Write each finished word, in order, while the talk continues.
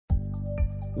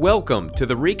Welcome to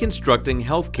the Reconstructing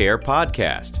Healthcare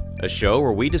podcast, a show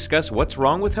where we discuss what's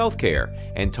wrong with healthcare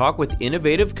and talk with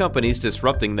innovative companies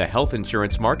disrupting the health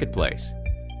insurance marketplace.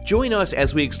 Join us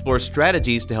as we explore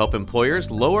strategies to help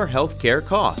employers lower healthcare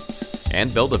costs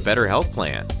and build a better health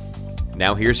plan.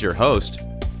 Now here's your host,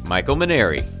 Michael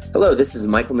Maneri. Hello, this is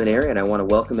Michael Maneri, and I want to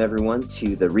welcome everyone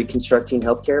to the Reconstructing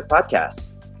Healthcare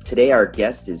podcast. Today, our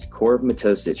guest is Korb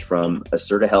Matosic from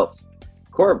Acerta Health.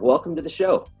 Korb, welcome to the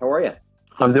show. How are you?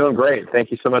 I'm doing great. Thank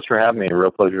you so much for having me. A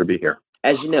real pleasure to be here.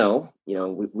 As you know,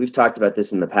 we've talked about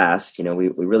this in the past. We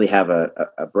really have a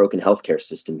broken healthcare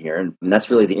system here, and that's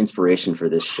really the inspiration for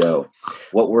this show.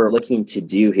 What we're looking to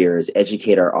do here is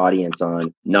educate our audience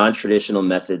on non-traditional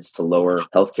methods to lower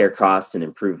healthcare costs and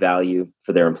improve value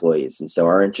for their employees. And so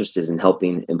our interest is in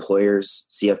helping employers,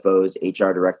 CFOs,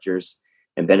 HR directors,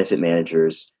 and benefit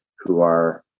managers who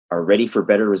are ready for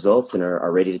better results and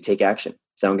are ready to take action.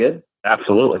 Sound good?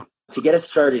 Absolutely. To get us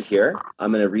started here,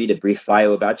 I'm going to read a brief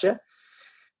bio about you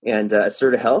and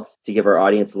Acerta Health to give our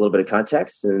audience a little bit of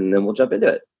context, and then we'll jump into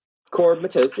it. Korb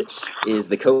Matosic is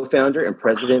the co-founder and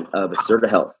president of Acerta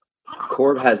Health.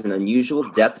 Korb has an unusual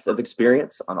depth of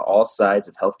experience on all sides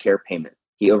of healthcare payment.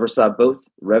 He oversaw both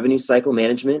revenue cycle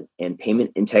management and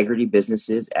payment integrity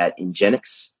businesses at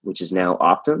Ingenix, which is now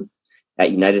Optum,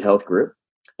 at United Health Group.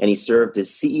 And he served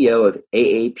as CEO of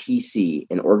AAPC,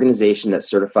 an organization that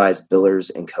certifies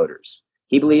billers and coders.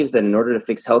 He believes that in order to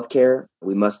fix healthcare,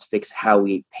 we must fix how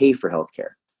we pay for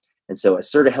healthcare. And so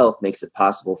Acerta Health makes it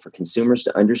possible for consumers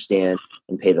to understand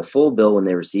and pay the full bill when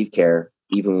they receive care,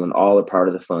 even when all or part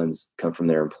of the funds come from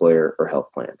their employer or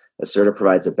health plan. Acerta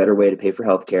provides a better way to pay for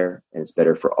healthcare, and it's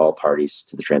better for all parties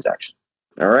to the transaction.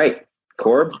 All right,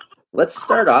 Korb, let's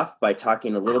start off by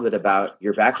talking a little bit about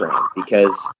your background,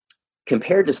 because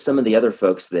compared to some of the other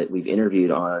folks that we've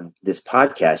interviewed on this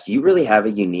podcast, you really have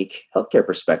a unique healthcare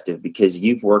perspective because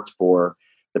you've worked for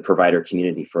the provider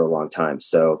community for a long time.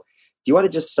 So do you want to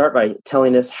just start by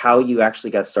telling us how you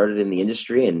actually got started in the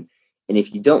industry? And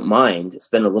if you don't mind,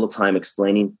 spend a little time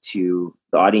explaining to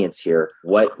the audience here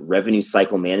what revenue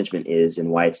cycle management is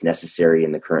and why it's necessary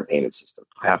in the current payment system.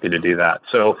 Happy to do that.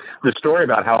 So the story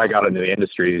about how I got into the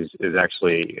industry is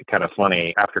actually kind of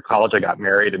funny. After college, I got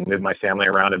married and moved my family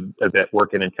around a bit,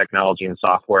 working in technology and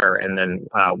software, and then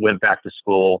went back to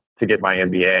school to get my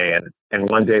MBA. And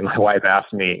one day my wife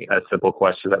asked me a simple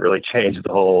question that really changed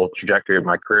the whole trajectory of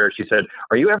my career. She said,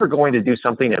 "Are you ever going to do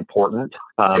something important?"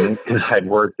 Because I'd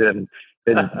worked in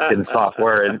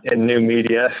software and new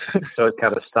media. So it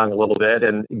kind of stung a little bit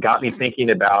and got me thinking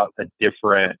about a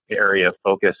different area of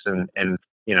focus and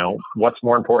what's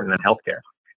more important than healthcare.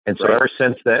 And so ever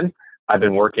since then, I've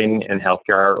been working in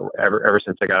healthcare ever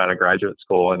since I got out of graduate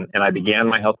school. And I began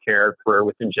my healthcare career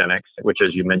with Ingenix, which,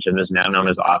 as you mentioned, is now known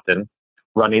as Optum,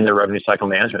 running the revenue cycle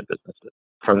management businesses.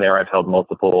 From there, I've held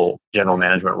multiple general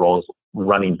management roles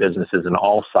running businesses in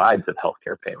all sides of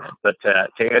healthcare payment. But to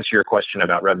answer your question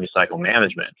about revenue cycle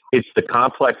management, it's the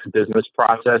complex business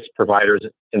process. Providers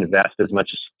invest as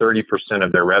much as 30%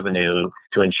 of their revenue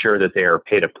to ensure that they are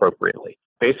paid appropriately.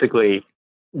 Basically,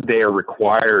 they are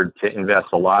required to invest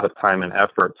a lot of time and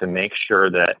effort to make sure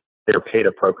that they're paid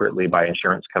appropriately by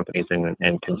insurance companies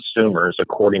and consumers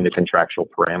according to contractual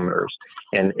parameters.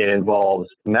 And it involves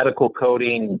medical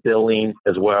coding, billing,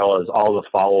 as well as all the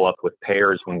follow-up with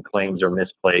payers when claims are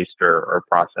misplaced or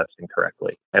processed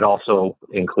incorrectly. It also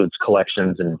includes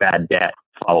collections and bad debt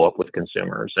follow-up with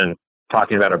consumers. And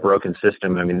talking about a broken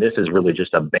system, I mean, this is really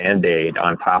just a Band-Aid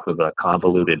on top of a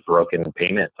convoluted broken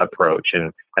payment approach.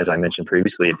 And as I mentioned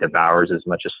previously, it devours as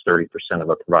much as 30% of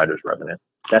a provider's revenue.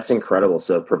 That's incredible.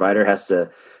 So a provider has to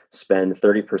spend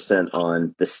 30%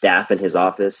 on the staff in his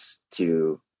office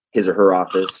to his or her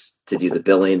office to do the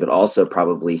billing, but also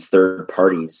probably third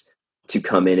parties to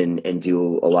come in and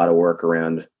do a lot of work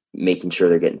around making sure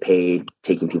they're getting paid,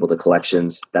 taking people to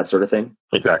collections, that sort of thing.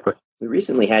 Exactly. We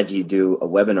recently had you do a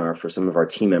webinar for some of our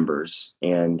team members,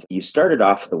 and you started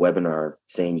off the webinar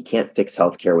saying you can't fix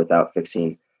healthcare without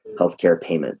fixing healthcare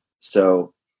payment.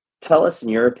 So tell us, in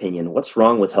your opinion, what's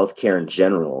wrong with healthcare in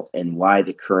general and why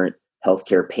the current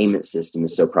healthcare payment system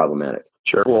is so problematic?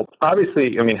 Sure. Well,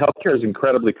 obviously, healthcare is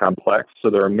incredibly complex, so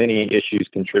there are many issues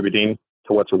contributing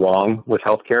to what's wrong with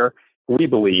healthcare. We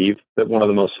believe that one of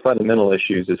the most fundamental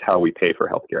issues is how we pay for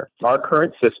healthcare. Our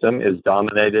current system is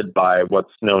dominated by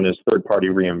what's known as third-party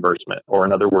reimbursement, or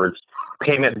in other words,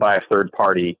 payment by a third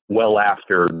party well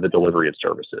after the delivery of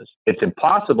services. It's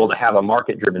impossible to have a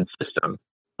market-driven system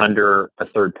under a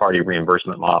third-party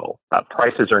reimbursement model.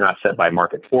 Prices are not set by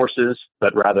market forces,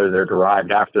 but rather they're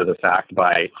derived after the fact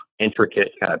by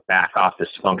intricate kind of back office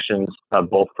functions of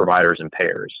both providers and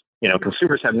payers.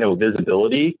 Consumers have no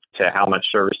visibility to how much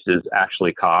services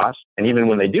actually cost. And even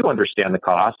when they do understand the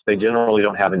cost, they generally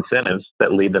don't have incentives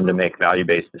that lead them to make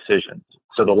value-based decisions.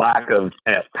 So the lack of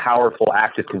a powerful,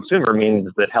 active consumer means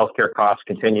that healthcare costs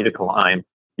continue to climb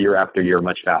year after year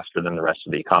much faster than the rest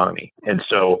of the economy. And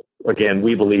so, again,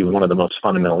 we believe one of the most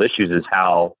fundamental issues is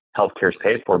how healthcare is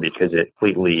paid for, because it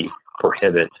completely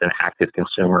prohibits an active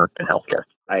consumer in healthcare.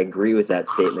 I agree with that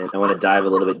statement. I want to dive a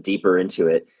little bit deeper into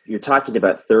it. You're talking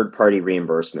about third-party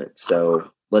reimbursement. So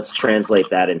let's translate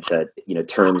that into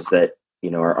terms that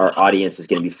our audience is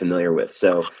going to be familiar with.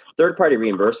 So third-party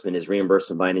reimbursement is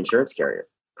reimbursement by an insurance carrier,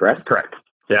 correct? Correct.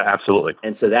 Yeah, absolutely.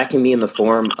 And so that can be in the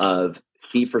form of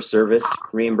fee-for-service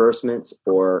reimbursements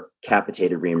or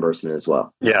capitated reimbursement as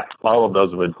well. Yeah, all of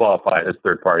those would qualify as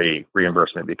third-party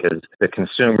reimbursement because the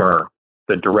consumer,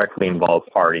 the directly involved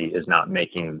party, is not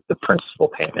making the principal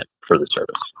payment for the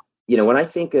service. When I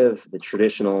think of the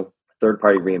traditional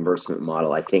third-party reimbursement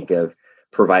model, I think of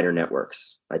provider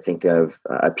networks. I think of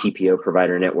a PPO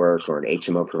provider network or an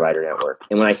HMO provider network.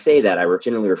 And when I say that, I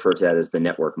generally refer to that as the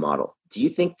network model. Do you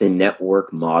think the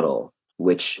network model,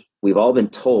 which we've all been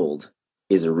told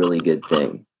is a really good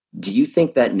thing, do you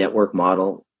think that network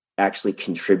model actually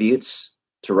contributes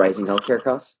to rising healthcare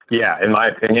costs? Yeah, in my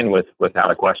opinion,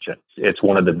 without a question, it's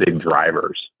one of the big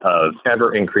drivers of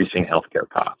ever increasing healthcare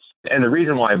costs. And the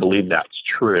reason why I believe that's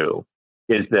true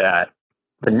is that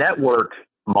the network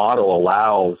model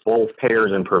allows both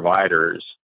payers and providers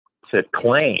to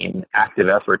claim active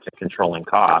efforts in controlling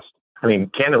costs. I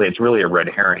mean, candidly, it's really a red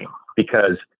herring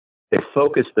because they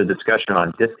focus the discussion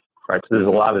on discounts, right? So there's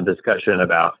a lot of discussion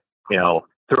about,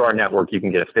 through our network, you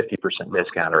can get a 50%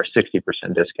 discount or a 60%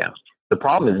 discount. The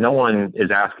problem is no one is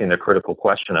asking the critical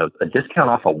question of a discount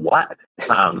off of what?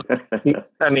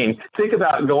 I mean, think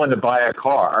about going to buy a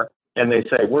car and they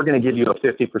say, we're going to give you a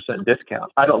 50%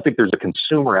 discount. I don't think there's a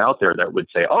consumer out there that would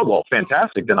say, oh, well,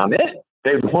 fantastic, then I'm in.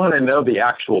 They want to know the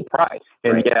actual price.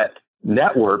 And Right. Yet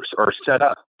networks are set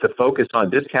up to focus on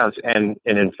discounts. And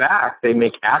in fact, they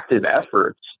make active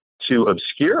efforts to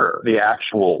obscure the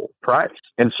actual price.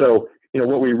 And so,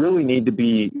 what we really need to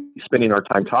be spending our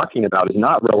time talking about is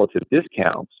not relative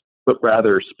discounts, but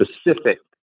rather specific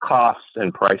costs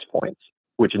and price points,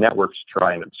 which networks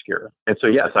try and obscure. And so,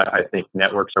 yes, I think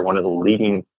networks are one of the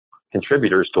leading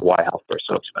contributors to why healthcare is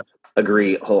so expensive.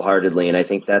 Agree wholeheartedly. And I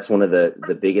think that's one of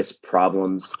the biggest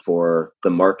problems for the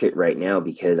market right now,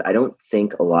 because I don't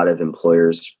think a lot of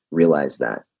employers realize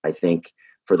that. I think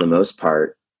for the most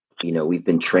part, we've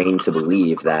been trained to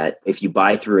believe that if you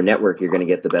buy through a network, you're going to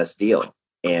get the best deal.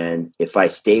 And if I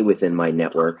stay within my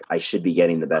network, I should be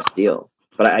getting the best deal.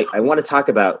 But I want to talk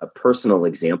about a personal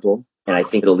example, and I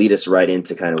think it'll lead us right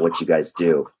into kind of what you guys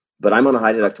do. But I'm on a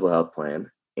high deductible health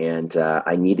plan, and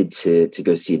I needed to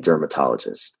go see a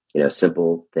dermatologist.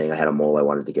 Simple thing. I had a mole I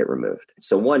wanted to get removed.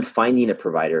 So finding a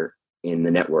provider in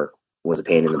the network was a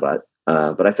pain in the butt.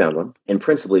 But I found one, and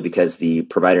principally because the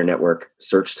provider network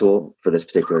search tool for this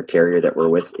particular carrier that we're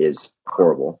with is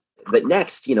horrible. But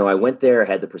next, I went there, I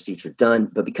had the procedure done,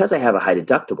 but because I have a high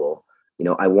deductible,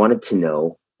 I wanted to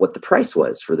know what the price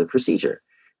was for the procedure.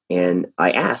 And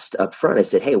I asked up front, I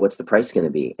said, hey, what's the price going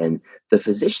to be? And the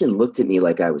physician looked at me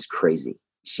like I was crazy.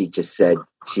 She just said,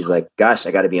 she's like, gosh,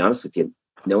 I got to be honest with you.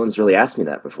 No one's really asked me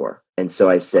that before. And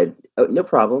so I said, oh, no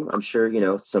problem. I'm sure,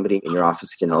 somebody in your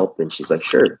office can help. And she's like,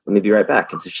 sure, let me be right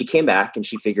back. And so she came back and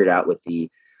she figured out what the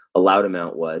allowed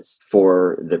amount was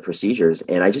for the procedures.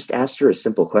 And I just asked her a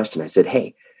simple question. I said,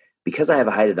 hey, because I have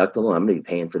a high deductible, I'm going to be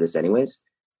paying for this anyways.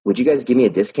 Would you guys give me a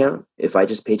discount if I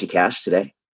just paid you cash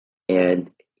today? And,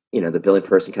 the billing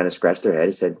person kind of scratched their head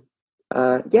and said,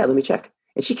 yeah, let me check.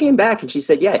 And she came back and she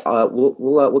said, yeah,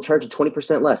 we'll charge you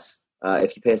 20% less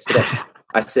if you pay us today.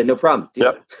 I said, no problem.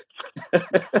 Yep.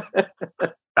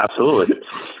 Absolutely.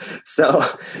 So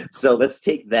let's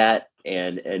take that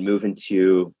and move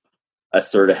into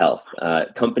Acerta Health.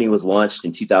 Company was launched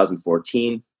in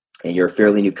 2014, and you're a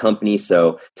fairly new company.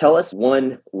 So tell us,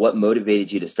 what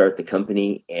motivated you to start the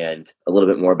company, and a little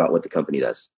bit more about what the company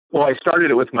does. Well, I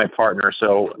started it with my partner.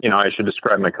 So, I should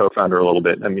describe my co-founder a little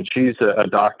bit. I mean, she's a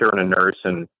doctor and a nurse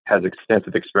and has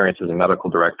extensive experience as a medical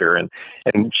director. And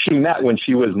she met when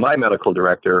she was my medical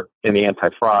director in the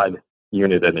anti-fraud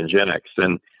unit at Ingenix.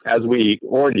 And as we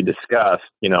already discussed,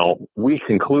 we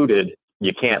concluded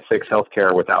you can't fix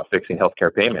healthcare without fixing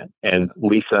healthcare payment. And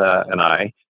Lisa and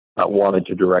I wanted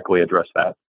to directly address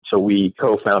that. So we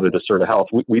co-founded Acerta Health.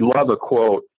 We love a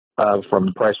quote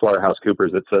from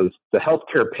PricewaterhouseCoopers that says the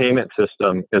healthcare payment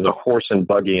system is a horse and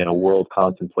buggy in a world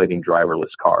contemplating driverless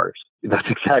cars. That's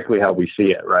exactly how we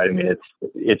see it, right? I mean,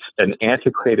 it's an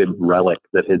antiquated relic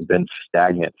that has been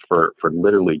stagnant for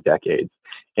literally decades.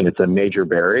 And it's a major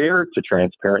barrier to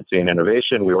transparency and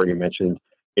innovation. We already mentioned,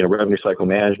 revenue cycle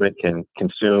management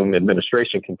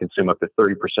administration can consume up to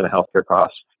 30% of healthcare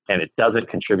costs, and it doesn't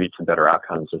contribute to better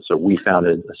outcomes. And so we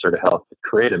founded Asserta Health to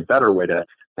create a better way to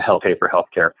help pay for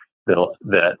healthcare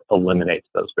that eliminates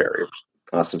those barriers.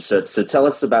 Awesome. So tell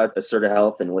us about Asserta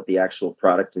Health and what the actual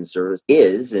product and service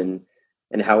is and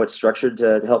how it's structured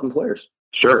to help employers.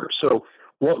 Sure. So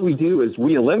what we do is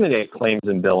we eliminate claims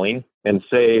and billing and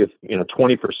save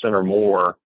 20% or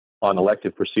more on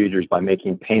elective procedures by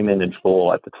making payment in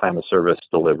full at the time of service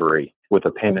delivery with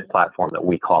a payment platform that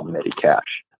we call Medicash.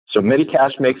 So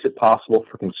Medicash makes it possible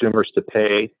for consumers to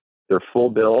pay their full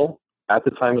bill at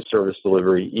the time of service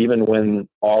delivery, even when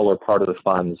all or part of the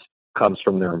funds comes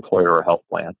from their employer or health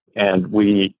plan. And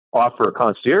we offer a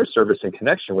concierge service in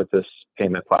connection with this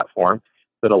payment platform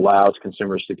that allows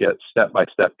consumers to get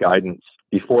step-by-step guidance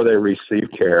before they receive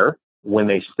care, when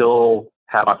they still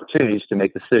have opportunities to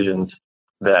make decisions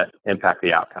that impact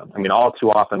the outcome. I mean, all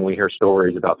too often we hear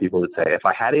stories about people that say, if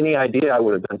I had any idea, I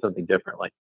would have done something differently.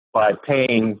 By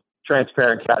paying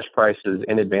transparent cash prices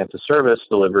in advance of service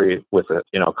delivery with a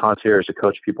concierge to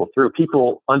coach people through,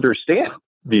 people understand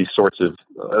these sorts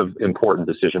of important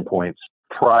decision points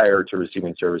prior to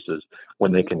receiving services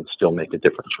when they can still make a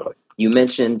different choice. You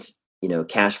mentioned,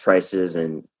 cash prices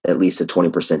and at least a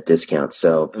 20% discount.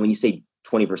 So when you say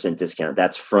 20% discount,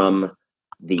 that's from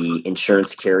the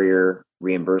insurance carrier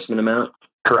reimbursement amount?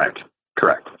 Correct.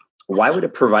 Why would a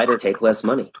provider take less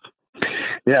money?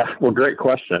 Yeah, well, great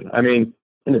question. I mean,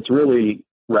 and it's really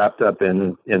wrapped up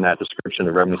in that description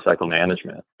of revenue cycle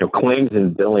management. Claims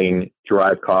and billing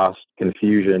drive cost,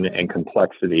 confusion, and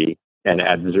complexity and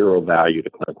add zero value to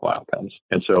clinical outcomes.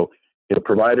 And so,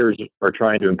 providers are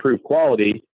trying to improve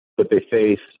quality, but they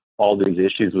face all these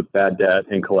issues with bad debt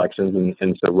and collections,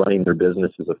 and so running their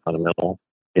business is a fundamental,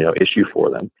 issue for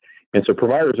them. And so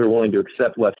providers are willing to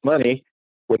accept less money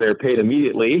where they're paid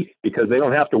immediately because they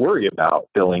don't have to worry about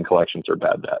billing, collections, or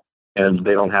bad debt. And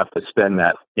they don't have to spend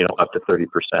that, up to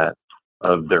 30%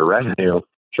 of their revenue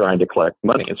trying to collect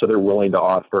money. And so they're willing to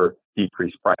offer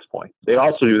decreased price points. They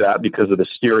also do that because of the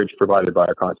steerage provided by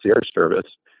our concierge service,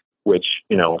 which,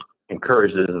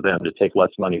 encourages them to take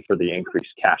less money for the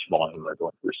increased cash volume they're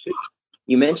going to receive.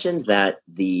 You mentioned that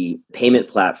the payment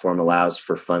platform allows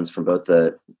for funds from both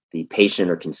the patient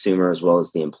or consumer as well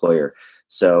as the employer.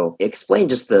 So explain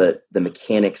just the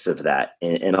mechanics of that.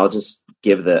 And I'll just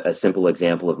give a simple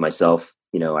example of myself.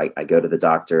 I go to the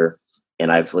doctor and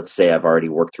let's say I've already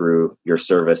worked through your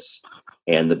service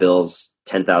and the bill's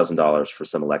 $10,000 for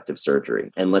some elective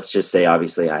surgery. And let's just say,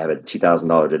 obviously, I have a $2,000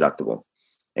 deductible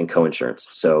and coinsurance.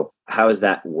 So how does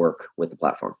that work with the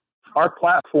platform? Our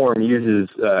platform uses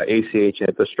ACH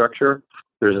infrastructure.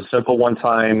 There's a simple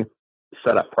one-time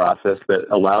setup process that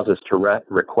allows us to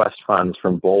request funds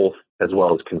from both as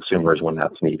well as consumers when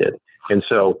that's needed. And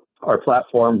so our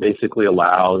platform basically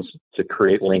allows to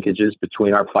create linkages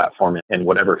between our platform and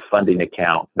whatever funding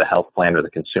account the health plan or the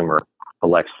consumer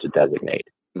elects to designate.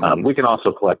 We can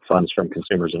also collect funds from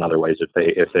consumers in other ways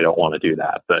if they don't want to do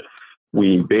that. But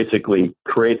we basically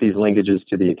create these linkages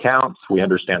to the accounts. We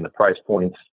understand the price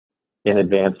points in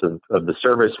advance of the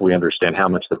service. We understand how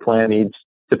much the plan needs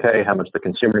to pay, how much the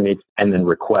consumer needs, and then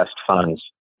request funds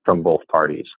from both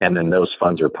parties. And then those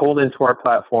funds are pulled into our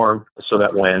platform so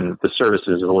that when the service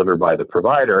is delivered by the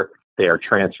provider, they are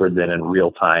transferred then in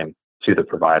real time to the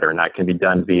provider. And that can be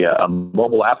done via a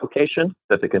mobile application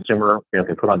that the consumer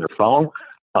can put on their phone,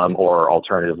 or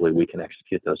alternatively, we can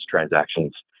execute those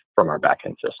transactions from our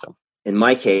backend system. In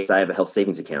my case, I have a health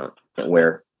savings account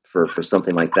where for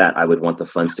something like that, I would want the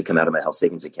funds to come out of my health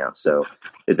savings account. So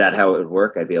is that how it would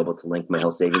work? I'd be able to link my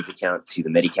health savings account to the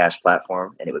Medicash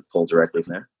platform and it would pull directly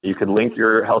from there? You could link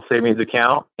your health savings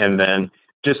account. And then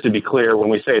just to be clear, when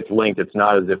we say it's linked, it's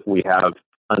not as if we have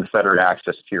unfettered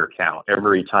access to your account.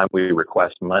 Every time we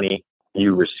request money,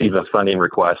 you receive a funding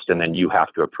request and then you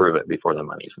have to approve it before the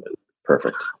money's moved.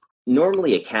 Perfect.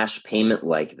 Normally a cash payment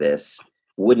like this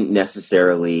wouldn't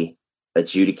necessarily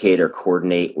adjudicate or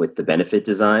coordinate with the benefit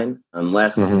design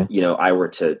unless, I were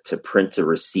to print a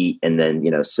receipt and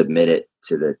then, submit it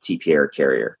to the TPA or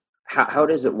carrier. How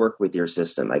does it work with your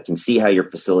system? I can see how you're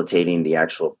facilitating the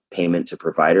actual payment to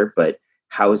provider, but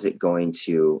how is it going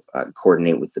to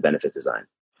coordinate with the benefit design?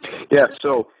 Yeah,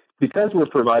 so because we're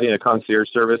providing a concierge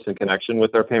service in connection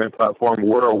with our payment platform,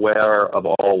 we're aware of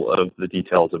all of the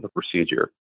details of the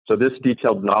procedure. So this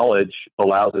detailed knowledge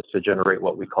allows us to generate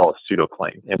what we call a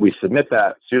pseudo-claim. And we submit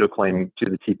that pseudo-claim to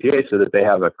the TPA so that they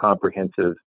have a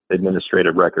comprehensive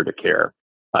administrative record of care,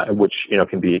 which,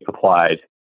 can be applied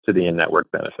to the in-network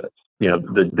benefits.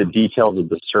 The details of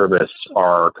the service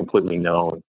are completely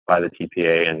known by the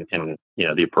TPA and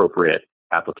the appropriate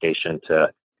application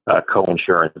to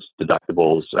co-insurance,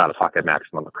 deductibles, out-of-pocket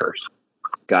maximum occurs.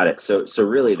 Got it. So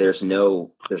really there's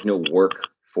no work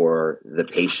for the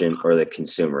patient or the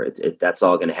consumer. That's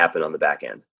all going to happen on the back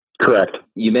end. Correct.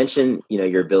 You mentioned,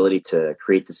 your ability to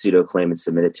create the pseudo claim and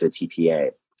submit it to a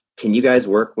TPA. Can you guys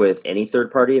work with any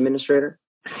third-party administrator?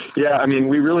 Yeah,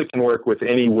 we really can work with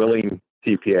any willing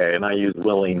TPA, and I use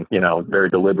willing, very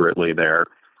deliberately there.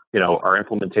 Our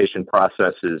implementation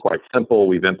process is quite simple.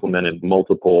 We've implemented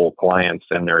multiple clients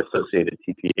and their associated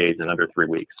TPAs in under 3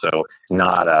 weeks, so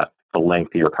not a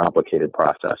lengthy or complicated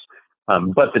process.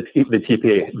 But the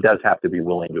TPA does have to be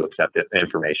willing to accept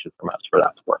information from us for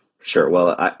that to work. Sure.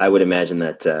 Well, I would imagine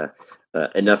that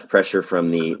enough pressure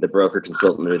from the broker,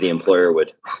 consultant, or the employer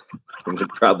would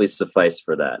probably suffice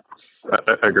for that.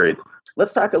 Agreed.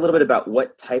 Let's talk a little bit about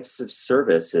what types of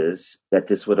services that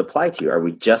this would apply to. Are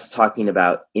we just talking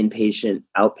about inpatient,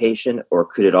 outpatient, or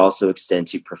could it also extend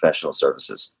to professional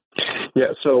services?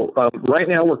 Yeah, so right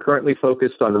now we're currently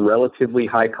focused on relatively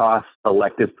high-cost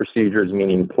elective procedures,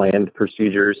 meaning planned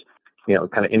procedures,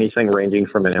 kind of anything ranging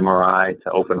from an MRI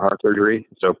to open heart surgery.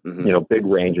 So, big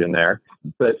range in there.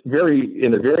 But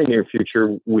in the very near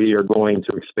future, we are going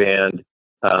to expand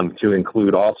to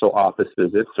include also office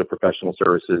visits, so professional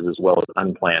services, as well as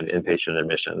unplanned inpatient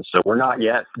admissions. So we're not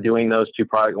yet doing those two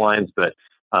product lines, but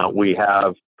we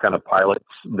have kind of pilots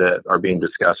that are being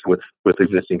discussed with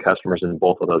existing customers in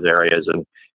both of those areas and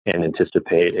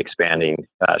anticipate expanding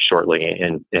shortly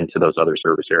into those other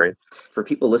service areas. For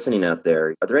people listening out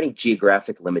there, are there any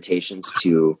geographic limitations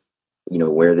to,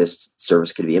 where this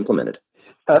service could be implemented?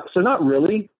 So not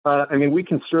really. We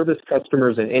can service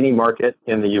customers in any market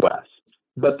in the U.S.,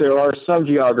 but there are some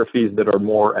geographies that are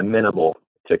more amenable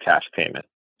to cash payment.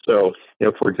 So,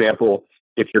 for example,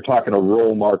 if you're talking a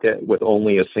rural market with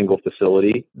only a single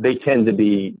facility, they tend to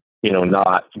be,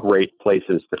 not great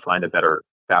places to find a better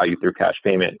value through cash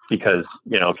payment because,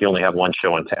 if you only have one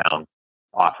show in town,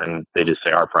 often they just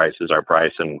say our price is our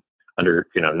price, and under,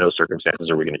 no circumstances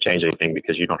are we going to change anything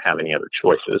because you don't have any other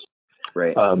choices.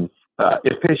 Right.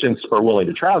 If patients are willing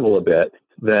to travel a bit,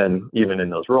 then even in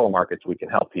those rural markets, we can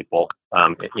help people,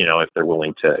 if they're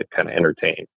willing to kind of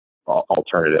entertain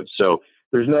alternatives. So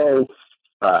there's no,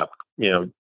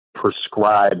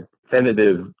 prescribed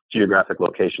definitive geographic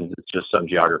locations. It's just some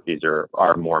geographies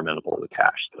are more amenable to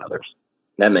cash than others.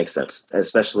 That makes sense,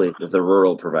 especially the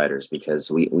rural providers, because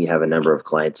we have a number of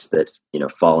clients that,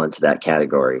 fall into that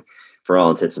category. For all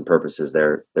intents and purposes,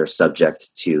 they're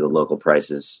subject to the local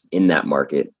prices in that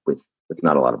market with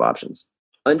not a lot of options.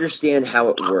 Understand how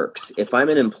it works. If I'm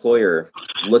an employer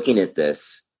looking at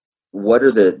this, what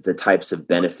are the types of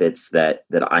benefits that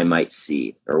I might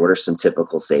see, or what are some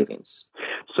typical savings?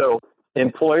 So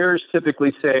employers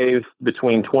typically save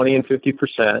between 20 and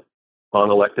 50% on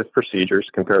elective procedures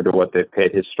compared to what they've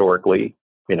paid historically,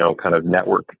 kind of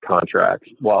network contracts,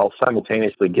 while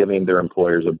simultaneously giving their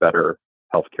employers a better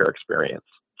healthcare experience.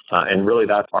 And really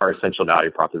that's our essential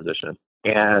value proposition,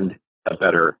 and a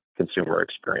better consumer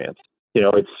experience.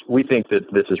 We think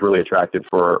that this is really attractive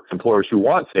for employers who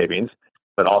want savings,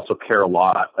 but also care a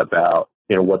lot about,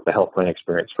 what the health plan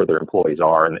experience for their employees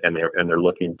are, and they're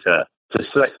looking to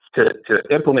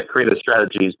implement creative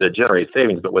strategies that generate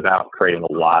savings, but without creating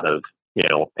a lot of,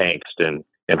 angst and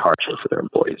hardship for their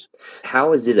employees.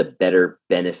 How is it a better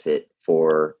benefit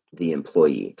for the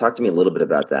employee? Talk to me a little bit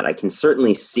about that. I can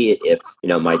certainly see it if,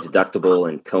 my deductible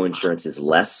and coinsurance is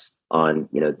less on,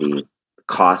 the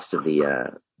cost of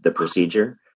the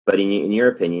procedure. But in your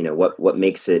opinion, what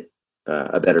makes it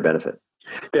a better benefit?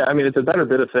 Yeah, it's a better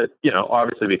benefit,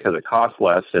 obviously because it costs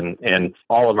less, and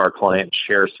all of our clients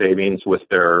share savings with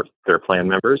their plan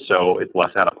members, so it's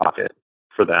less out of pocket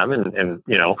for them. And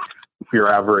if your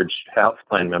average health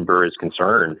plan member is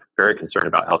very concerned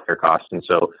about healthcare costs, and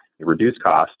so the reduced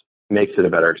cost makes it a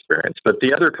better experience. But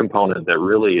the other component that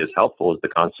really is helpful is the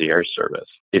concierge service.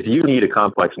 If you need a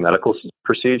complex medical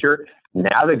procedure,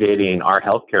 navigating our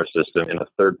healthcare system in a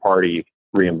third-party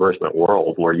reimbursement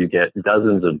world where you get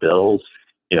dozens of bills,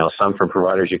 some from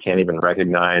providers you can't even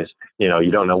recognize,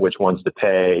 you don't know which ones to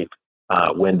pay,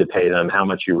 when to pay them, how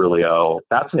much you really owe.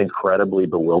 That's an incredibly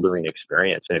bewildering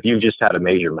experience. And if you've just had a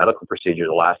major medical procedure,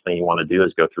 the last thing you want to do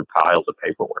is go through piles of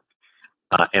paperwork.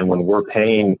 And when we're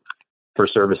paying for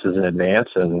services in advance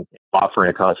and offering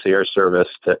a concierge service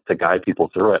to guide people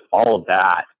through it, all of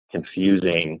that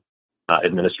confusing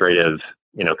administrative,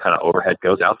 kind of overhead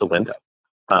goes out the window.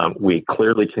 We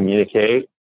clearly communicate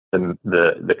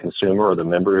the consumer or the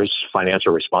member's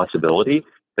financial responsibility.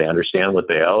 They understand what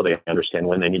they owe. They understand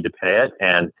when they need to pay it.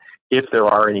 And if there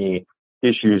are any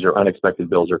issues or unexpected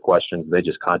bills or questions, they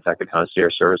just contact the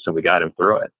concierge service and we guide them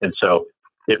through it. And so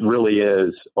it really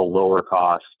is a lower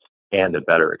cost and a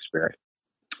better experience.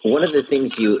 One of the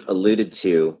things you alluded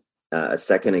to a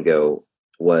second ago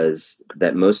was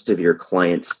that most of your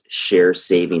clients share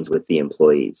savings with the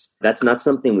employees. That's not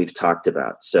something we've talked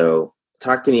about. So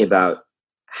talk to me about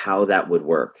how that would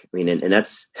work. I mean, and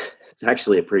it's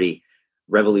actually a pretty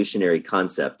revolutionary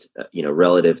concept,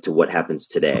 relative to what happens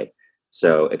today.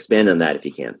 So expand on that if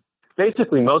you can.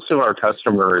 Basically, most of our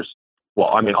customers,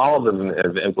 all of them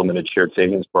have implemented shared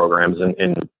savings programs.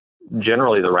 And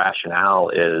generally the rationale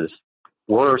is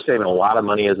we're saving a lot of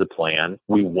money as a plan.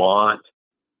 We want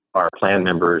our plan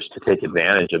members to take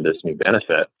advantage of this new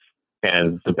benefit.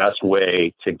 And the best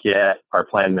way to get our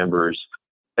plan members'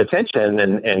 attention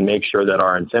and make sure that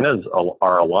our incentives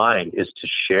are aligned is to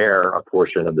share a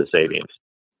portion of the savings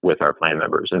with our plan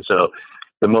members. And so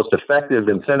the most effective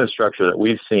incentive structure that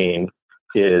we've seen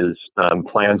is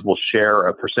plans will share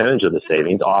a percentage of the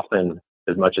savings, often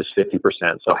as much as 50%,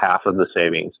 so half of the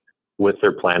savings, with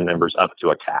their plan members up to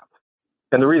a cap.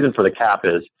 And the reason for the cap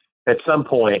is at some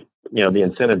point, the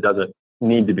incentive doesn't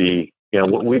need to be,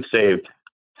 we've saved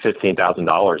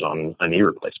 $15,000 on a knee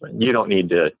replacement. You don't need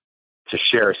to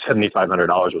share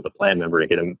 $7,500 with a plan member to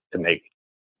get them to make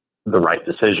the right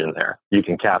decision there. You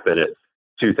can cap it at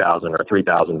 $2,000 or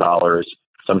 $3,000,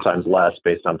 sometimes less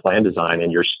based on plan design,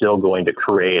 and you're still going to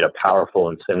create a powerful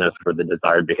incentive for the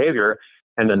desired behavior.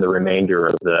 And then the remainder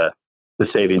of the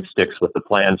savings sticks with the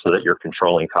plan so that you're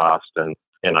controlling costs and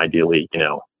ideally,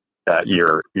 that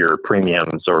your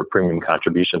premiums or premium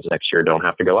contributions next year don't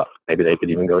have to go up. Maybe they could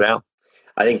even go down.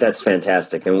 I think that's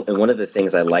fantastic. And one of the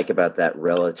things I like about that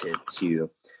relative to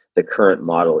the current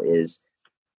model is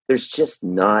there's just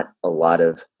not a lot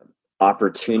of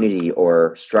opportunity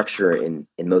or structure in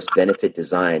most benefit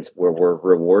designs where we're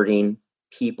rewarding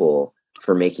people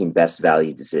for making best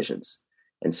value decisions.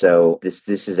 And so this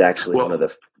is actually one of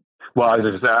the... Well,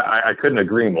 I couldn't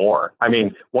agree more. I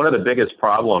mean, one of the biggest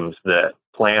problems that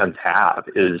plans have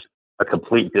is a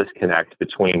complete disconnect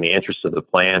between the interest of the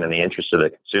plan and the interest of the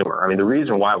consumer. I mean, the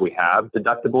reason why we have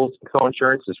deductibles and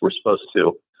coinsurance is we're supposed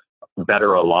to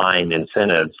better align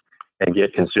incentives and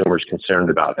get consumers concerned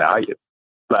about value.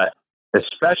 But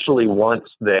especially once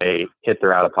they hit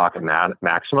their out-of-pocket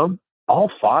maximum, all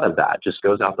thought of that just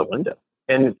goes out the window.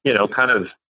 And,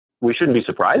 we shouldn't be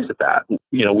surprised at that.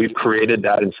 We've created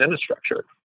that incentive structure.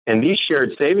 And these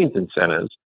shared savings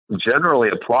incentives generally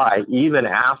apply even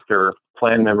after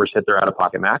plan members hit their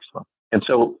out-of-pocket maximum. And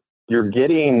so you're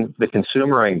getting the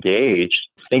consumer engaged,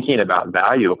 thinking about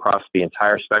value across the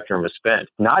entire spectrum of spend,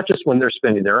 not just when they're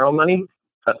spending their own money,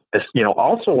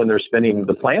 also when they're spending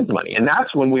the plan's money. And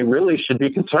that's when we really should be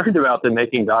concerned about them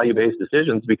making value-based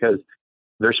decisions because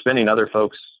they're spending other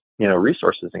folks'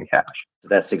 resources in cash.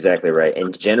 That's exactly right.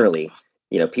 And generally,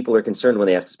 people are concerned when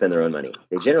they have to spend their own money.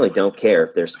 They generally don't care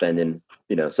if they're spending,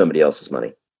 somebody else's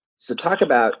money. So talk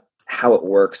about how it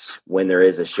works when there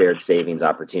is a shared savings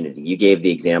opportunity. You gave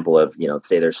the example of, let's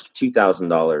say there's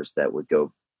 $2,000 that would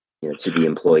go, to the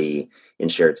employee in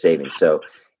shared savings. So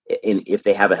if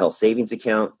they have a health savings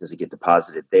account, does it get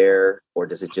deposited there or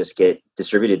does it just get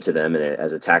distributed to them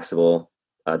as a taxable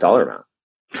dollar amount?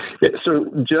 Yeah, so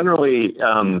generally,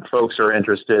 folks are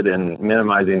interested in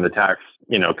minimizing the tax,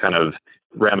 kind of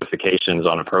ramifications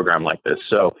on a program like this.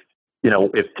 So,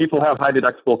 if people have high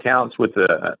deductible accounts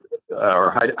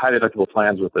or high deductible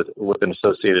plans with an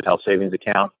associated health savings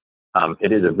account,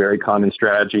 it is a very common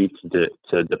strategy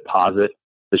to deposit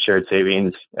the shared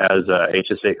savings as a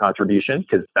HSA contribution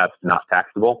because that's not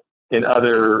taxable. In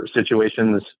other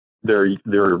situations, they're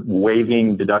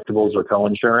waiving deductibles or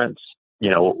coinsurance,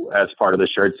 as part of the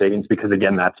shared savings, because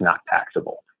again, that's not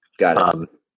taxable. Got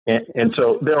it. And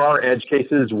so there are edge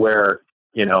cases where,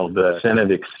 the incentive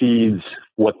exceeds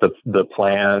what the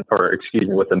plan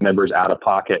what the member's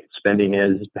out-of-pocket spending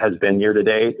has been year to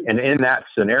date. And in that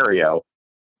scenario,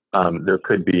 there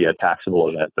could be a taxable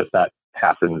event, but that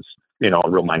happens, a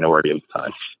real minority of the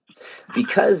time.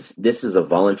 Because this is a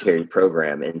voluntary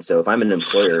program, and so if I'm an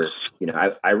employer,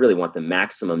 I really want the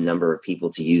maximum number of people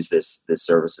to use this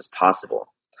service as possible.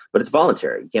 But it's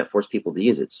voluntary; you can't force people to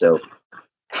use it. So,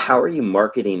 how are you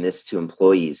marketing this to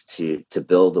employees to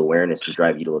build awareness to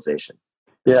drive utilization?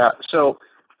 Yeah, so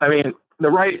I mean, The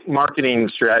right marketing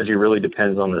strategy really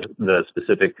depends on the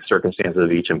specific circumstances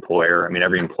of each employer. I mean,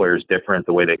 every employer is different.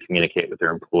 The way they communicate with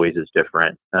their employees is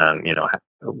different.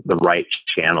 The right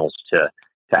channels to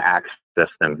access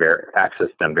them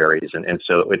varies. And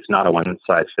so it's not a one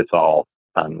size fits all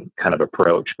kind of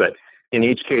approach. But in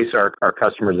each case, our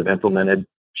customers have implemented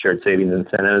shared savings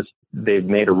incentives. They've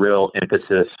made a real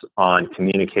emphasis on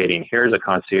communicating, here's a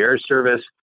concierge service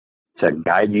to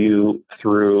guide you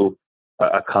through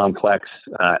a complex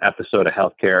episode of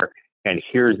healthcare, and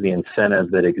here's the incentive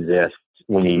that exists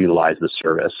when you utilize the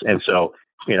service. And so,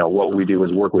 what we do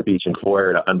is work with each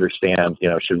employer to understand,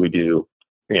 should we do,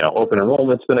 open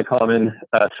enrollment's been a common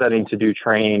setting to do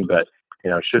training, but,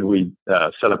 should we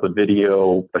set up a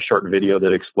short video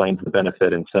that explains the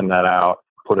benefit and send that out,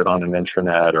 put it on an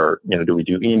intranet, or, do we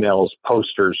do emails,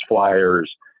 posters,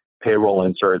 flyers, payroll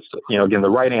inserts? Again, the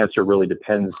right answer really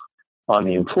depends on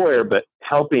the employer, but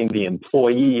helping the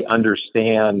employee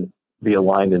understand the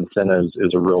aligned incentives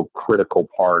is a real critical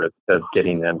part of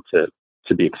getting them to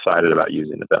be excited about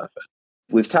using the benefit.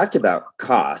 We've talked about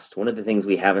cost. One of the things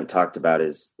we haven't talked about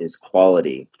is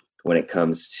quality when it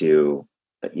comes to,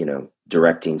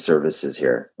 directing services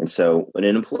here. And so when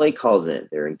an employee calls in,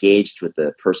 they're engaged with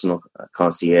the personal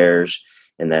concierge,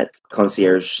 and that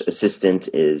concierge assistant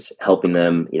is helping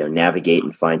them, navigate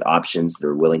and find options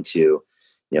they're willing to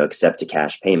accept a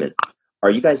cash payment. Are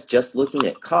you guys just looking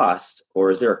at cost, or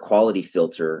is there a quality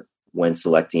filter when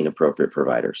selecting appropriate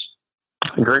providers?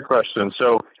 Great question.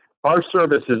 So our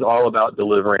service is all about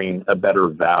delivering a better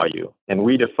value, and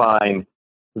we define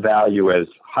value as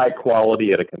high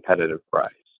quality at a competitive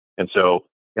price. And so,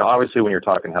 obviously when you're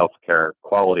talking healthcare,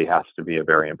 quality has to be a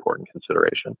very important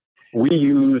consideration. We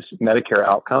use Medicare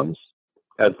outcomes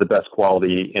as the best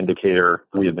quality indicator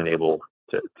we have been able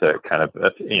to kind of,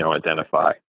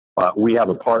 identify. We have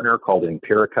a partner called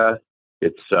Empirica.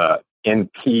 It's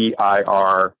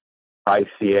NPIRICA,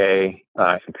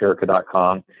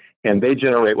 Empirica.com, and they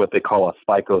generate what they call a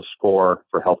FICO score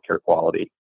for healthcare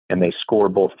quality. And they score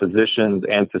both physicians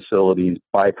and facilities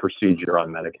by procedure on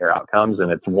Medicare outcomes. And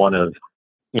it's one of,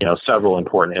 several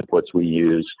important inputs we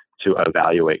use to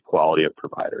evaluate quality of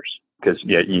providers. Because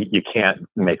you can't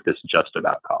make this just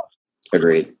about cost.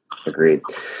 Agreed.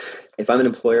 If I'm an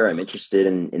employer, I'm interested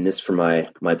in this for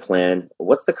my plan.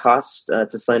 What's the cost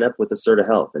to sign up with Acerta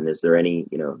Health? And is there any,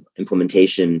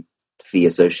 implementation fee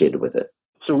associated with it?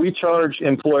 So we charge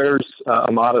employers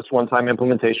a modest one-time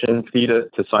implementation fee to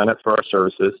sign up for our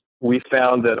services. We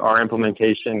found that our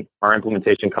implementation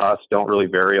costs don't really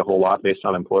vary a whole lot based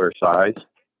on employer size.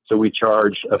 So we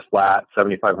charge a flat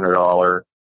 $7,500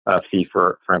 fee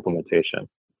for implementation.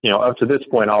 Up to this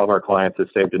point, all of our clients have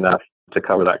saved enough to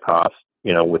cover that cost,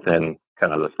 within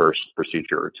kind of the first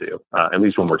procedure or two, at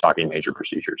least when we're talking major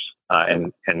procedures.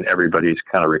 And everybody's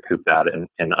kind of recouped that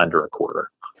in under a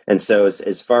quarter. And so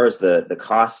as far as the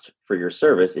cost for your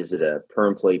service, is it a per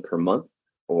employee per month,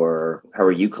 or how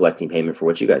are you collecting payment for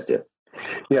what you guys do?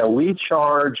 Yeah, we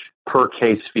charge per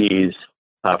case fees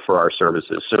for our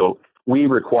services. So we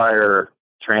require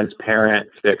transparent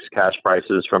fixed cash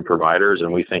prices from providers,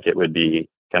 and we think it would be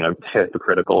kind of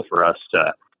hypocritical for us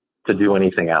to do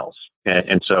anything else.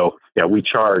 And so, we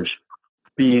charge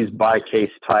fees by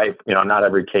case type. Not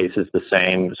every case is the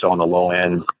same. So on the low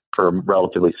end, for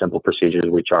relatively simple procedures,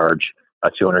 we charge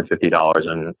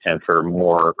 $250, and for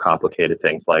more complicated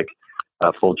things like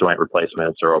full joint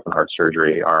replacements or open heart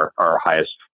surgery, our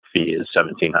highest fee is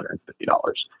 $1,750.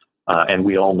 And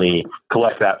we only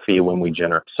collect that fee when we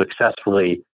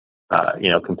successfully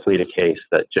complete a case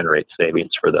that generates savings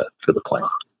for the plan.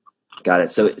 Got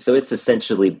it. So it's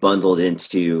essentially bundled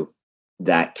into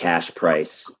that cash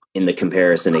price in the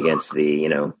comparison against the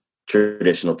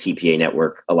traditional TPA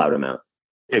network allowed amount.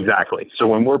 Exactly. So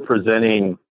when we're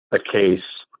presenting a case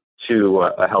to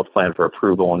a health plan for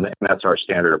approval, and that's our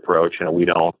standard approach, we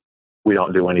don't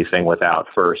do anything without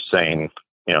first saying,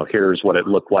 here's what it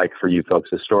looked like for you folks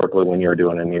historically when you're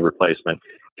doing a knee replacement.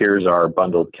 Here's our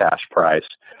bundled cash price.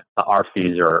 Our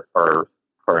fees are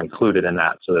included in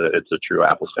that, so that it's a true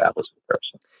apples to apples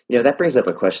comparison. That brings up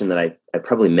a question that I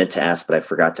probably meant to ask, but I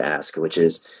forgot to ask, which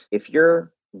is, if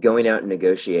you're going out and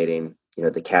negotiating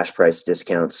the cash price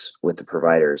discounts with the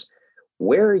providers,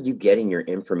 where are you getting your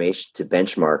information to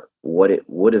benchmark what it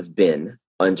would have been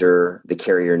under the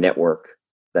carrier network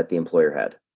that the employer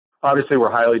had? Obviously,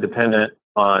 we're highly dependent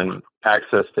on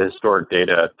access to historic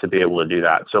data to be able to do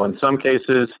that. So in some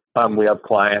cases, we have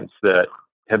clients that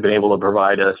have been able to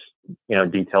provide us,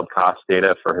 detailed cost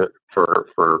data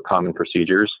for common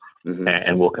procedures, mm-hmm.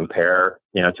 and we'll compare,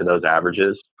 to those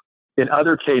averages. In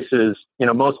other cases,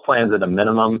 most plans at a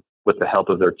minimum, with the help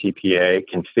of their TPA,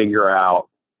 can figure out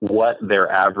what their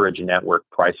average network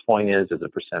price point is as a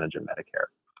percentage of Medicare.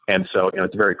 And so,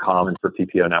 it's very common for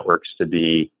PPO networks to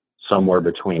be somewhere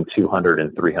between 200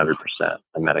 and 300%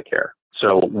 of Medicare.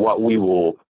 So what we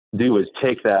will do is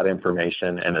take that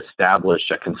information and establish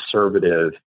a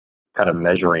conservative kind of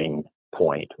measuring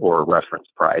point or reference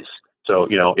price. So,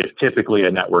 if typically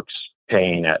a network's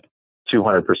paying at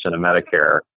 200% of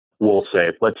Medicare, we'll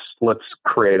say, let's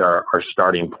create our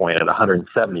starting point at 175%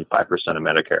 of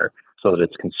Medicare so that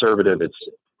it's conservative.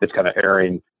 It's kind of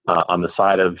erring on the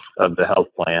side of the health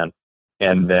plan,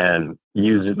 and then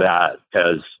use that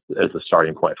as a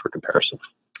starting point for comparison.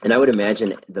 And I would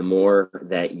imagine the more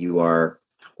that you are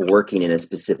working in a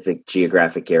specific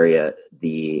geographic area,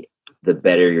 the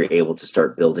better you're able to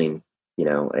start building,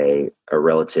 a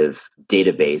relative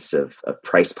database of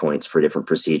price points for different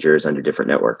procedures under different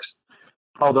networks.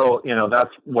 Although,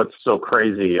 that's what's so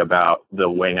crazy about the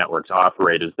way networks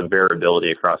operate is the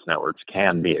variability across networks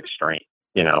can be extreme.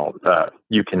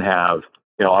 You can have,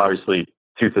 obviously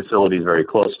two facilities very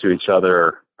close to each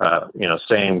other,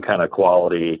 same kind of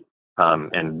quality,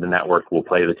 and the network will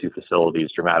play the two facilities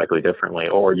dramatically differently.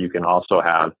 Or you can also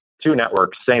have two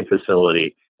networks, same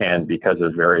facility, and because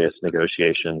of various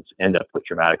negotiations, end up with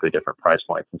dramatically different price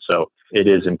points. And so it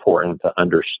is important to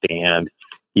understand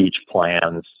each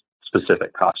plan's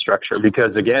specific cost structure,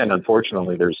 because again,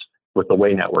 unfortunately, with the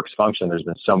way networks function, there's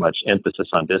been so much emphasis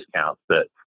on discounts that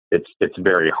it's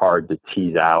very hard to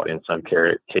tease out in some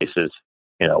cases,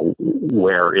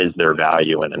 where is their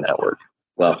value in a network?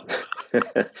 Well,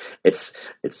 it's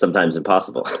sometimes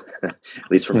impossible, at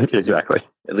least from a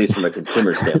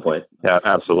consumer standpoint. Yeah,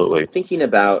 absolutely. Thinking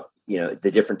about,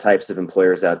 the different types of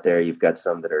employers out there, you've got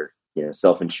some that are,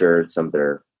 self-insured, some that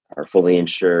are fully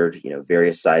insured,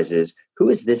 various sizes. Who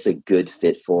is this a good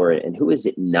fit for, and who is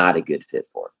it not a good fit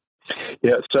for?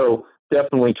 Yeah, so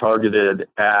definitely targeted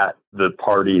at the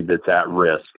party that's at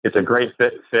risk. It's a great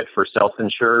fit for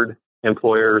self-insured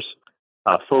employers.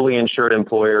 Fully insured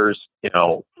employers,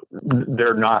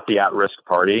 they're not the at-risk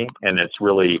party, and it's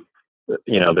really,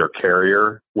 their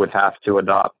carrier would have to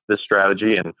adopt this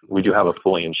strategy. And we do have a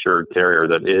fully insured carrier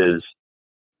that is,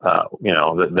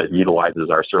 that utilizes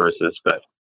our services. But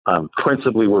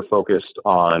principally, we're focused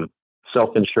on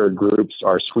self-insured groups.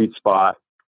 Our sweet spot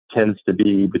tends to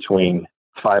be between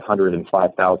 500 and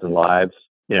 5,000 lives.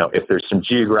 If there's some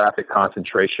geographic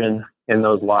concentration in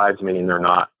those lives, meaning they're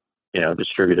not,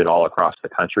 distributed all across the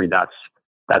country, that's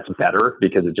better,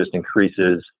 because it just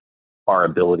increases our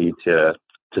ability to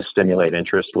stimulate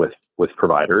interest with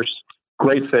providers.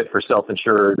 Great fit for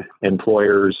self-insured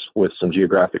employers with some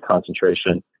geographic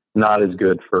concentration. Not as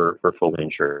good for fully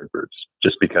insured groups,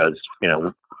 just because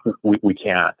we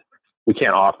can't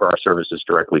offer our services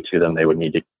directly to them. They would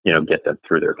need to get them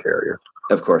through their carrier.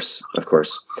 Of course.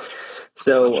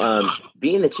 So,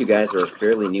 being that you guys are a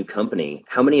fairly new company,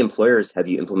 how many employers have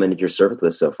you implemented your service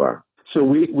with so far? So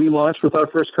we launched with our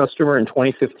first customer in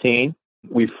 2015.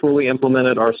 We fully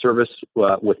implemented our service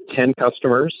with 10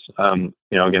 customers.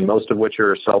 Again, most of which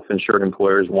are self-insured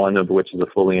employers, one of which is a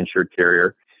fully insured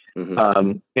carrier.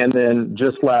 Mm-hmm. And then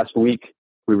just last week,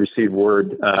 we received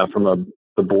word from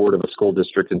the board of a school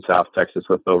district in South Texas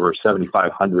with over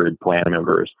 7,500 plan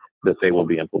members that they will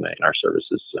be implementing our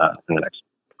services in the next.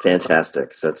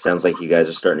 Fantastic. So it sounds like you guys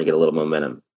are starting to get a little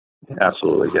momentum.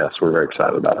 Absolutely. Yes. We're very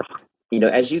excited about it.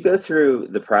 As you go through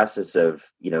the process of,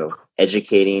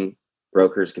 educating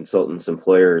brokers, consultants,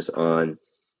 employers on,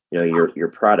 your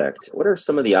product, what are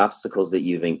some of the obstacles that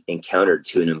you've encountered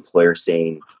to an employer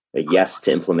saying a yes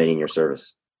to implementing your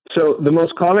service? So the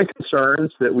most common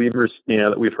concerns that we've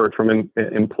heard from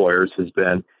employers has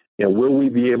been, will we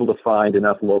be able to find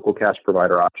enough local cash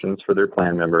provider options for their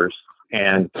plan members?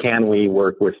 And can we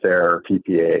work with their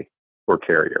PPA or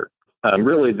carrier?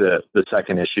 Really, the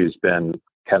second issue has been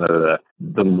kind of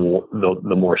the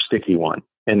more sticky one,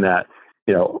 in that,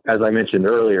 as I mentioned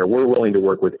earlier, we're willing to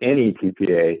work with any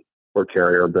PPA or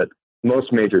carrier, but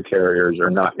most major carriers are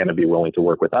not going to be willing to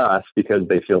work with us because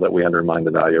they feel that we undermine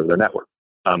the value of their network,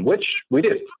 which we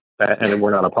do. And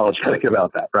we're not apologetic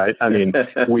about that, right? I mean,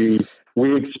 we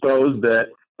expose that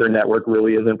their network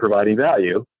really isn't providing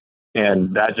value,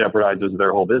 and that jeopardizes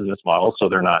their whole business model. So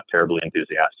they're not terribly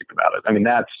enthusiastic about it. I mean,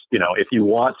 that's, if you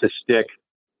want to stick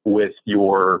with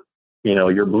your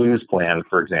Blues plan,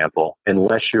 for example,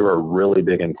 unless you're a really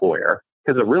big employer,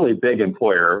 because a really big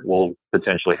employer will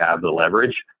potentially have the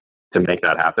leverage to make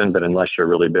that happen. But unless you're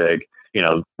really big,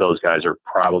 those guys are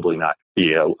probably not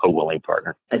be a willing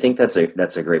partner. I think that's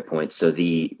a great point. So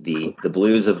the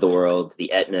Blues of the world,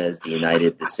 the Aetnas, the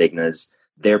United, the Cignas,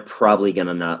 they're probably going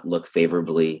to not look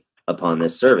favorably upon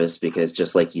this service, because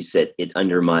just like you said, it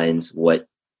undermines what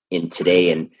in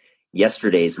today and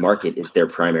yesterday's market is their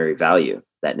primary value,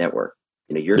 that network.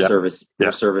 Your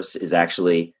service is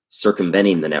actually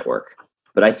circumventing the network.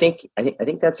 But I think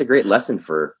that's a great lesson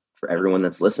for everyone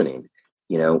that's listening.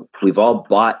 We've all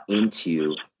bought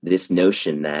into this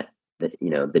notion that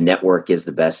the network is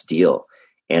the best deal.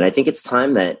 And I think it's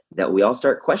time that we all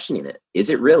start questioning it. Is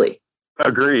it really?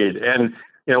 Agreed. And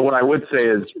what I would say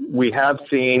is we have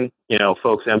seen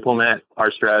folks implement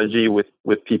our strategy with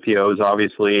PPOs.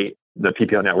 Obviously, the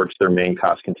PPO network's their main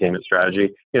cost containment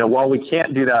strategy. While we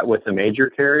can't do that with a major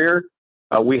carrier,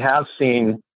 we have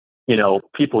seen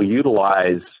people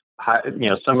utilize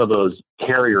some of those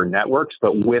carrier networks,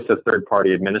 but with a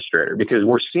third-party administrator, because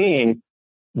we're seeing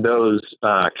those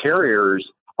carriers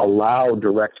allow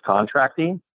direct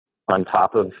contracting on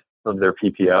top of their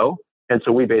PPO. And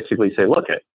so we basically say, look,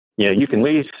 you can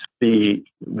lease the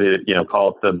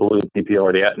call it the Blue PPO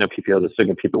or the Aetna PPO, the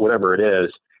Cigna PPO, whatever it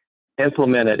is,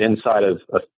 implement it inside of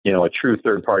a true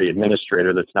third-party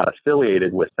administrator that's not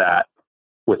affiliated with that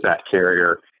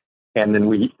carrier. And then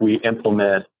we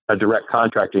implement a direct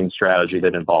contracting strategy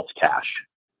that involves cash.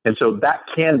 And so that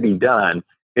can be done.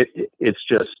 It's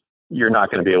just, you're not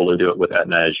going to be able to do it with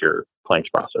Aetna as your claims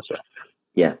processor.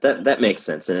 Yeah, that makes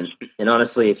sense. And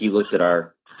honestly, if you looked at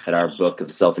our book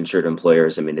of self-insured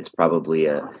employers, it's probably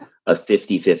a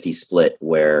 50-50 split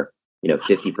where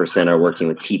 50% are working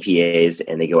with TPAs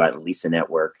and they go out and lease a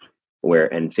network,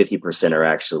 and 50% are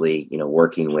actually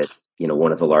working with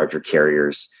one of the larger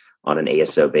carriers on an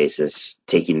ASO basis,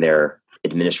 taking their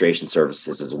administration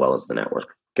services as well as the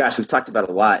network. Gosh, we've talked about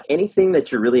a lot. Anything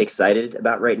that you're really excited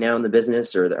about right now in the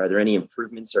business, or are there any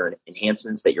improvements or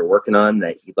enhancements that you're working on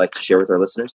that you'd like to share with our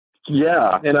listeners?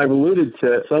 Yeah, and I've alluded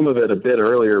to some of it a bit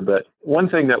earlier, but one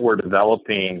thing that we're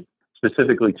developing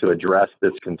specifically to address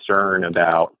this concern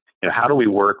about how do we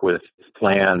work with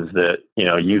plans that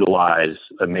utilize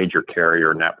a major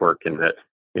carrier network and that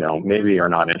maybe are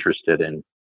not interested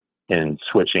in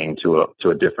switching to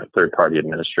a different third-party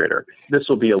administrator. This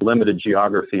will be a limited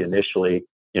geography initially,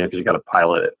 because you got to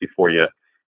pilot it before you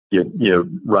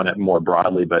run it more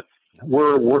broadly. But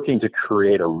we're working to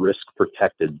create a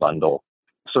risk-protected bundle.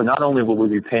 So not only will we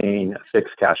be paying a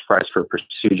fixed cash price for a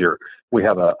procedure, we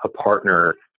have a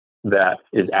partner that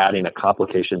is adding a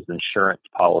complications insurance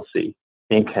policy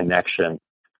in connection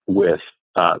with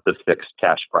the fixed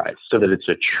cash price, so that it's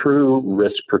a true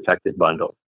risk-protected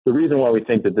bundle. The reason why we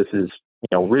think that this is,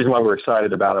 reason why we're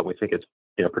excited about it, we think it's,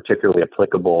 particularly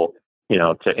applicable,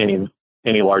 to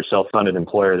any large self-funded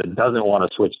employer that doesn't want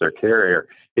to switch their carrier,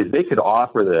 is they could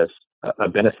offer this a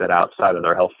benefit outside of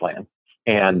their health plan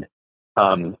and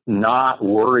not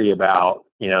worry about,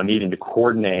 needing to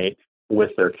coordinate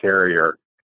with their carrier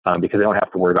because they don't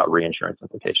have to worry about reinsurance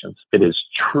implications. It is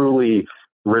truly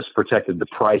risk protected. The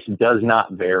price does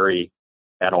not vary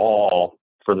at all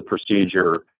for the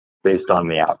procedure based on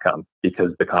the outcome,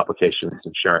 because the complications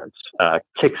insurance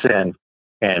kicks in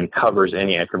and covers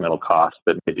any incremental costs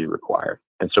that may be required.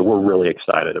 And so we're really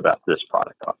excited about this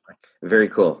product offering. Very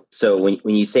cool. So when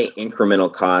you say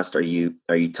incremental cost, are you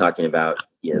talking about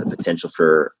the potential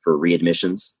for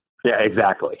readmissions? Yeah,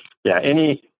 exactly. Yeah,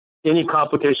 any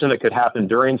complication that could happen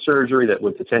during surgery that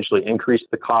would potentially increase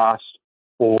the cost,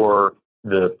 or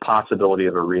the possibility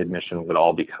of a readmission, would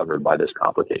all be covered by this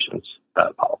complications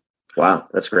policy. Wow,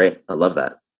 that's great. I love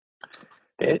that.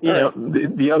 And,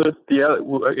 the other,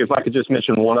 if I could just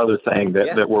mention one other thing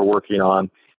that we're working on,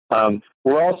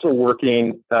 we're also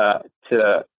working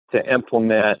to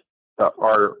implement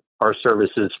our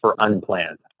services for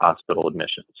unplanned hospital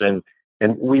admissions,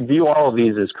 and we view all of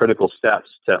these as critical steps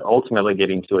to ultimately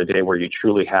getting to a day where you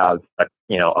truly have a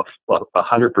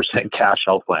 100% cash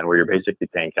health plan, where you're basically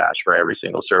paying cash for every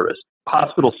single service.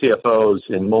 Hospital CFOs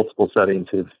in multiple settings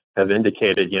have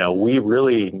indicated, we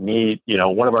really need,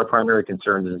 one of our primary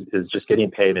concerns is just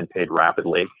getting paid and paid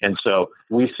rapidly. And so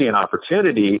we see an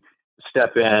opportunity to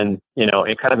step in,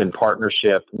 and kind of in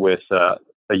partnership with a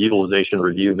utilization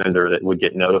review vendor that would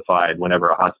get notified whenever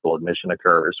a hospital admission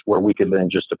occurs, where we could then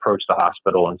just approach the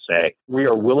hospital and say, we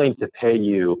are willing to pay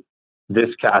you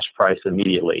this cash price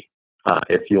immediately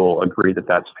if you'll agree that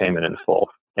that's payment in full,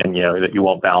 and that you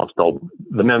won't balance bill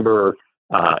the member,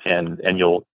 and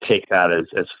you'll take that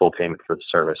as full payment for the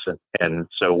service. And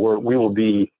so we will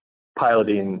be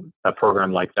piloting a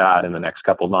program like that in the next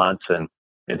couple of months, and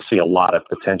see a lot of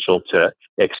potential to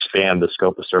expand the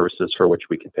scope of services for which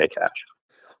we can pay cash.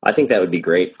 I think that would be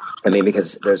great.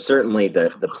 Because there's certainly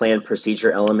the planned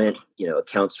procedure element,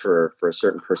 accounts for a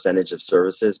certain percentage of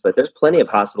services, but there's plenty of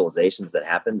hospitalizations that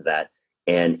happen to that.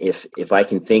 And if I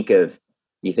can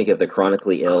you think of the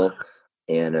chronically ill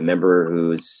and a member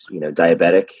who's,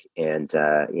 diabetic, and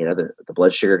the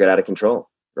blood sugar got out of control,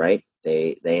 right?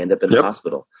 They end up in the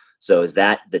hospital. So is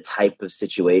that the type of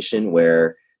situation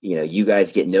where, you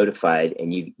guys get notified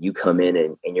and you come in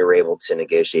and you're able to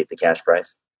negotiate the cash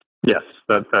price? Yes,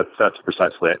 that's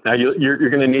precisely it. Now you're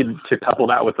going to need to couple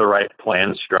that with the right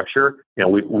plan structure.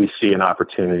 We see an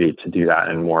opportunity to do that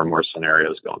in more and more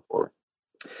scenarios going forward.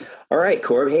 All right,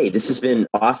 Corb. Hey, this has been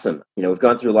awesome. We've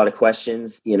gone through a lot of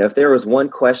questions. If there was one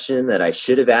question that I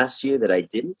should have asked you that I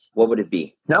didn't, what would it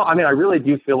be? No, I really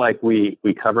do feel like we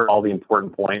covered all the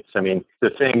important points.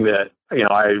 The thing that,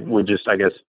 I would just,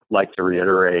 like to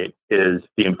reiterate is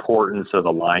the importance of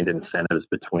aligned incentives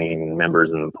between members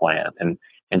in the plan. And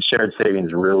shared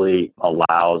savings really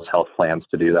allows health plans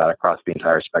to do that across the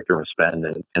entire spectrum of spend.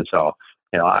 And so,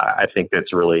 I think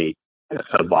that's really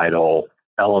a vital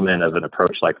element of an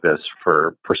approach like this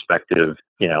for prospective,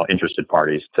 interested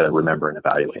parties to remember and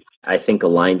evaluate. I think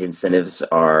aligned incentives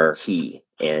are key.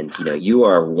 And, you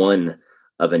are one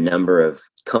of a number of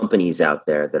companies out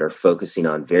there that are focusing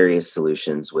on various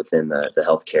solutions within the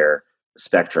healthcare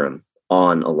spectrum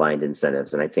on aligned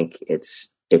incentives. And I think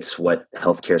it's what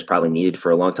healthcare is probably needed for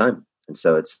a long time. And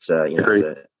so it's,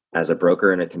 as a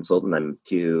broker and a consultant, I'm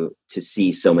to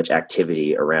see so much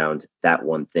activity around that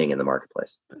one thing in the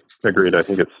marketplace. Agreed. I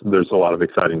think there's a lot of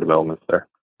exciting developments there.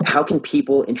 How can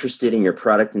people interested in your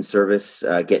product and service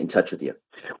get in touch with you?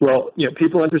 Well,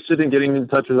 people interested in getting in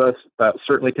touch with us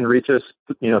certainly can reach us,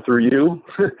 through you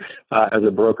as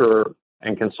a broker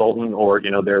and consultant, or,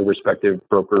 their respective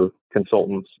broker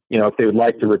consultants. If they would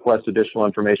like to request additional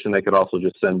information, they could also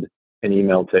just send an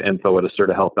email to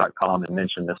info@assertahealth.com and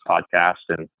mention this podcast,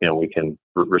 and, we can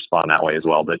respond that way as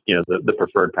well. But, the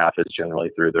preferred path is generally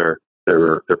through their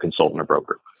consultant or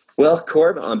broker. Well,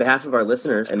 Corb, on behalf of our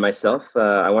listeners and myself,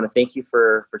 I want to thank you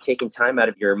for taking time out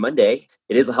of your Monday.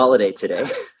 It is a holiday today.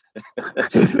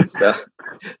 So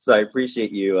I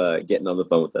appreciate you getting on the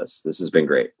phone with us. This has been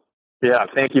great. Yeah,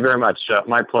 thank you very much.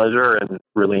 My pleasure, and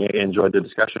really enjoyed the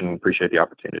discussion and appreciate the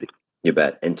opportunity. You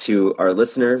bet. And to our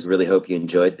listeners, really hope you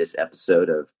enjoyed this episode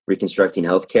of Reconstructing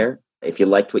Healthcare. If you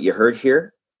liked what you heard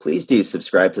here, please do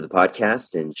subscribe to the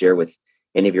podcast and share with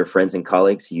any of your friends and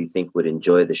colleagues who you think would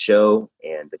enjoy the show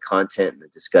and the content and the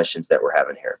discussions that we're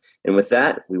having here. And with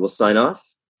that, we will sign off.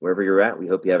 Wherever you're at, we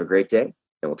hope you have a great day,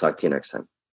 and we'll talk to you next time.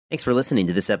 Thanks for listening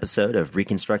to this episode of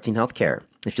Reconstructing Healthcare.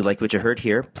 If you like what you heard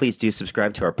here, please do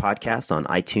subscribe to our podcast on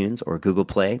iTunes or Google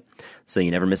Play so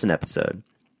you never miss an episode.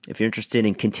 If you're interested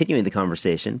in continuing the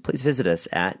conversation, please visit us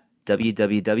at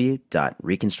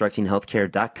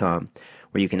www.reconstructinghealthcare.com,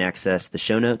 where you can access the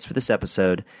show notes for this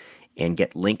episode and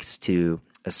get links to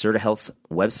Asserta Health's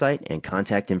website and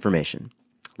contact information.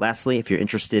 Lastly, if you're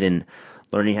interested in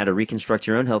learning how to reconstruct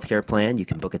your own healthcare plan, you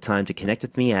can book a time to connect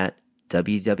with me at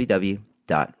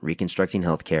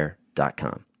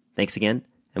www.reconstructinghealthcare.com. Thanks again,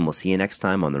 and we'll see you next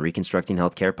time on the Reconstructing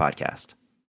Healthcare podcast.